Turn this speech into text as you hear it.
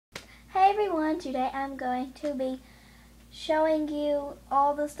everyone, today I'm going to be showing you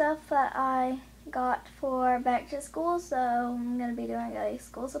all the stuff that I got for back to school. So I'm going to be doing a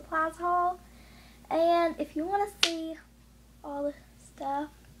school supplies haul, and if you want to see all the stuff,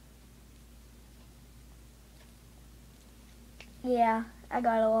 yeah, I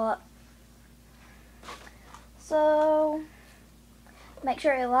got a lot. So make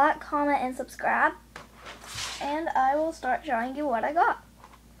sure you like, comment, and subscribe, and I will start showing you what I got.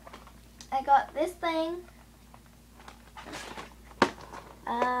 I got this thing.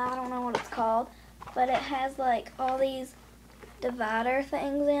 I don't know what it's called, but it has like all these divider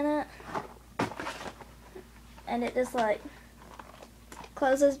things in it, and it just like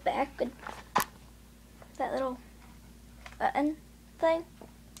closes back with that little button thing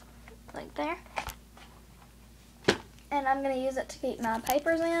like there. And I'm gonna use it to keep my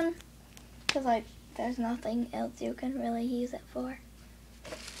papers in, because like there's nothing else you can really use it for.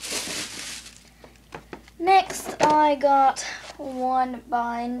 Next, I got one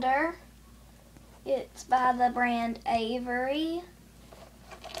binder. It's by the brand Avery,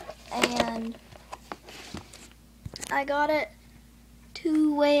 and I got it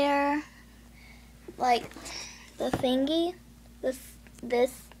to wear like the thingy, this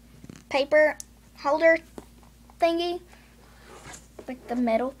paper holder thingy, like the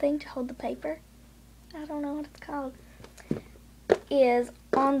metal thing to hold the paper. I don't know what it's called. Is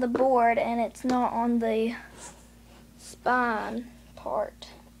on the board, and it's not on the spine part,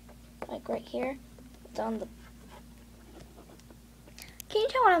 like right here. It's on the, can you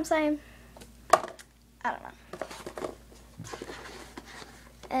tell what I'm saying? I don't know.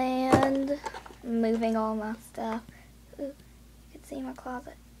 And moving all my stuff. Ooh, you can see my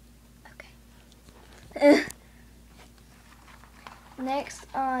closet. Okay. Next,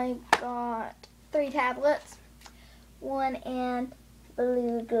 I got 3 tablets. One in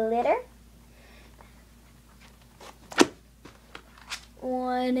blue glitter,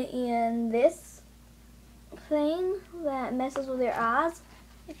 one in this thing that messes with your eyes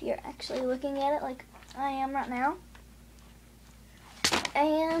if you're actually looking at it like I am right now,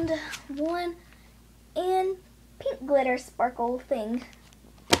 and one in pink glitter sparkle thing.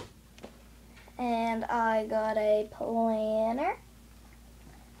 And I got a planner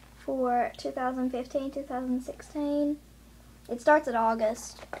for 2015-2016. It starts at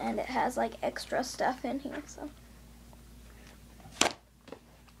August, and it has like extra stuff in here. So,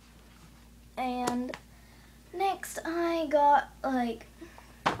 and next I got like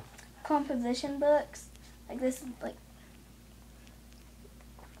composition books. Like this is like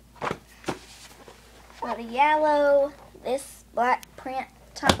got a yellow, this black print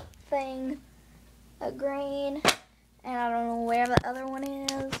type thing, a green, and I don't know where the other one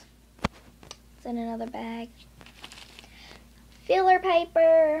is. It's in another bag. Filler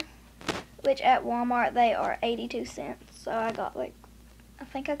paper, which at Walmart they are 82 cents. So I got like, I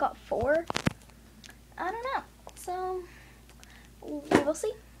think I got 4. I don't know. So we will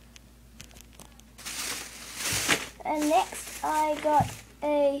see. And next I got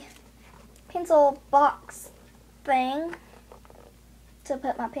a pencil box thing to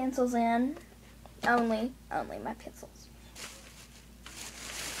put my pencils in. Only my pencils.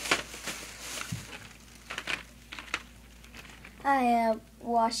 I have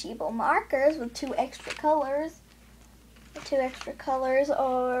washable markers with 2 extra colors. The 2 extra colors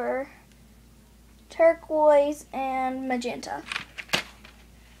are turquoise and magenta.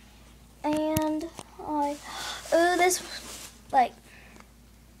 And this like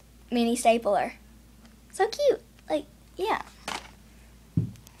mini stapler. So cute. Like, yeah.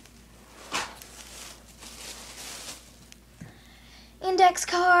 Index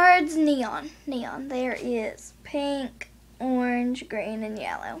cards, neon. There is pink, orange, green, and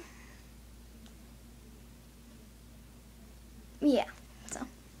yellow. Yeah, so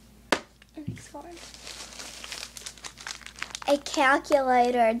index cards. A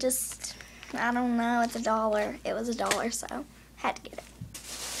calculator, just, I don't know, it's $1. It was $1, so had to get it.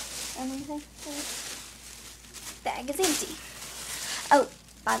 Anything? Bag is empty. Oh,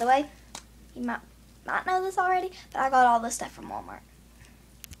 by the way, you might know this already, but I got all this stuff from Walmart.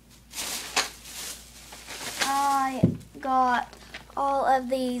 I got all of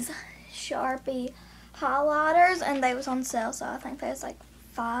these Sharpie highlighters, and they was on sale, so I think they was like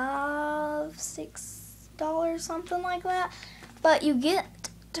 $5, $6, something like that. But you get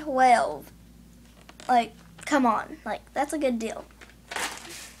 12. Like, come on, like that's a good deal.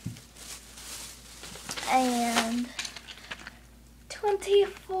 And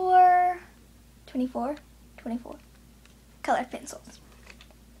 24 colored pencils.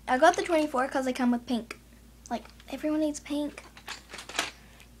 I got the 24 because they come with pink. Like, everyone needs pink.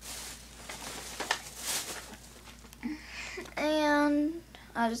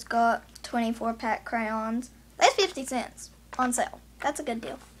 I just got 24-pack crayons. That's 50 cents on sale. That's a good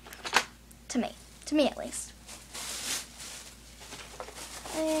deal. To me at least.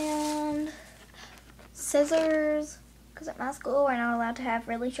 And scissors, because at my school we're not allowed to have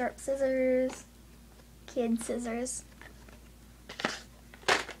really sharp scissors. Kid scissors.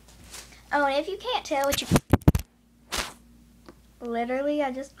 Oh, and if you can't tell what you... Literally,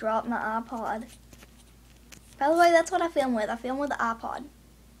 I just dropped my iPod. By the way, that's what I film with. I film with the iPod.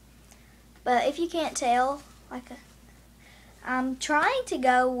 But if you can't tell, I'm trying to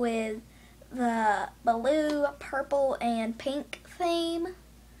go with the blue, purple, and pink theme.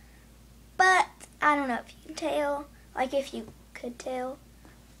 But I don't know if you can tell. Like, if you could tell.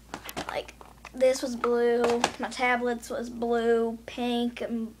 Like, this was blue. My tablets was blue, pink,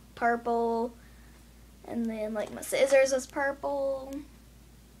 and purple. And then, like, my scissors was purple.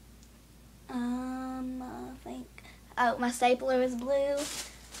 I think. Oh, my stapler was blue.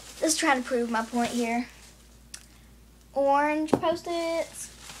 Just trying to prove my point here. Orange Post-its.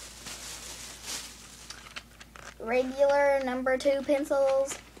 Regular number 2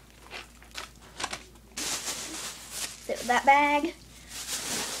 pencils. Fit with that bag.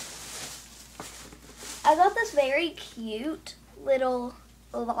 I got this very cute little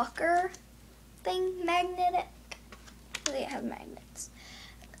locker thing, magnetic. They have magnets.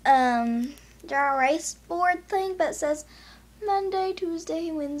 Dry erase board thing, but it says Monday,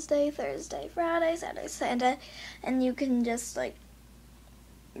 Tuesday, Wednesday, Thursday, Friday, Saturday, Sunday, and you can just like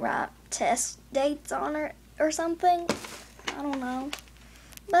write test dates on it or something. I don't know,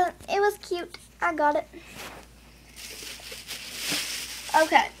 but it was cute. I got it.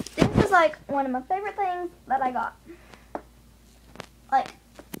 Okay, this is like one of my favorite things that I got. Like,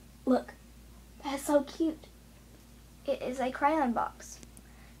 look, that's so cute. It is a crayon box.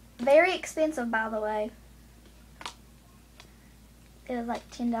 Very expensive, by the way. It was like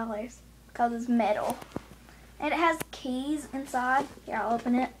 $10 because it's metal. And it has keys inside. Here, I'll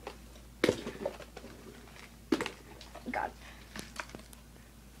open it. God.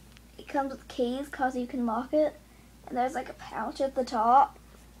 It comes with keys because you can lock it. And there's like a pouch at the top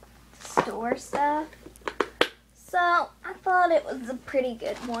to store stuff. So, I thought it was a pretty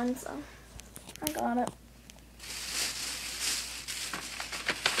good one, so I got it.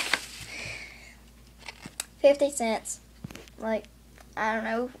 $0.50. Like, I don't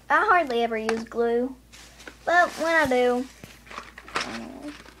know. I hardly ever use glue. But when I do,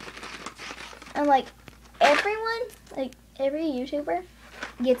 and like everyone, like every YouTuber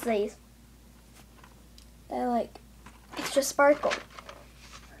gets these. They're like extra sparkle.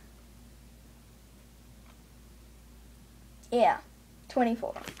 Yeah,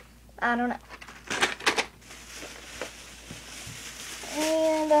 24. I don't know.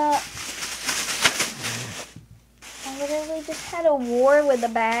 And I literally just had a war with the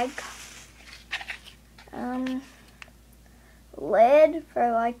bag. Lead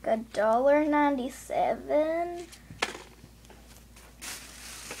for like $1.97.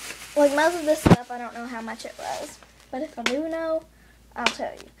 Like most of this stuff, I don't know how much it was, but if I do know, I'll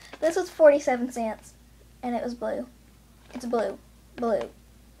tell you. This was 47 cents, and it was blue. It's blue,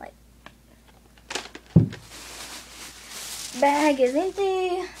 like. Bag is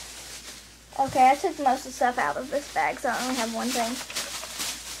empty. Okay, I took most of the stuff out of this bag, so I only have one thing.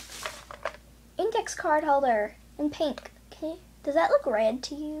 Index card holder in pink. Does that look red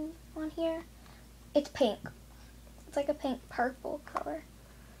to you on here? It's pink. It's like a pink purple color.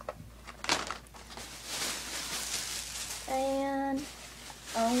 And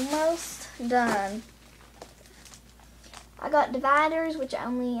almost done. I got dividers, which I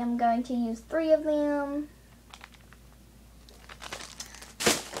only am going to use 3 of them.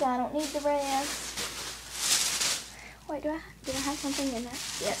 So I don't need the rest. Wait, did I have something in there?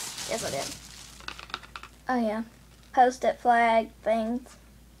 Yes I did. Oh yeah, Post-it flag things.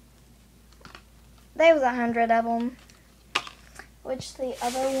 There was 100 of them, which the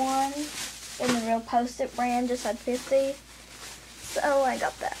other one in the real Post-it brand just had 50. So I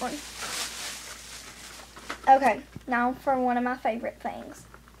got that one. Okay, now for one of my favorite things.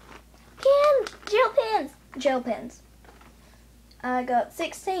 Gel pens. I got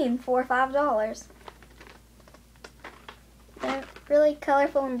 16 for $5. They're really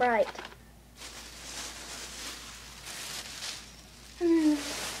colorful and bright.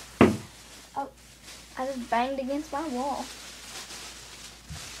 Oh, I just banged against my wall.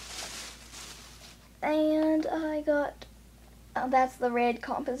 And I got, that's the red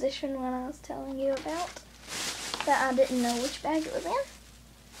composition one I was telling you about, that I didn't know which bag it was in.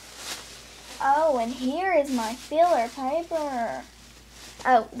 Oh, and here is my filler paper.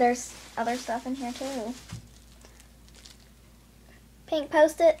 Oh, there's other stuff in here too. pink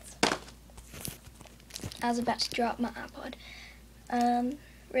Post-its. I was about to drop my iPod.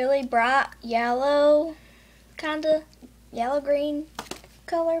 Really bright yellow, kind of yellow-green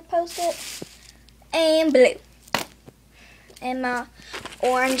color Post-its. And blue. And my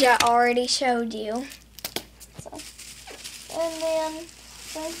orange I already showed you. So, and then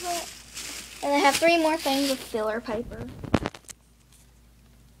I have 3 more things of filler paper.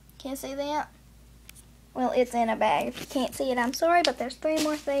 Can't see that? Well, it's in a bag. If you can't see it, I'm sorry, but there's 3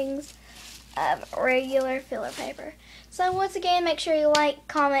 more things of regular filler paper. So once again, make sure you like,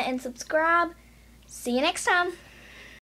 comment, and subscribe. See you next time.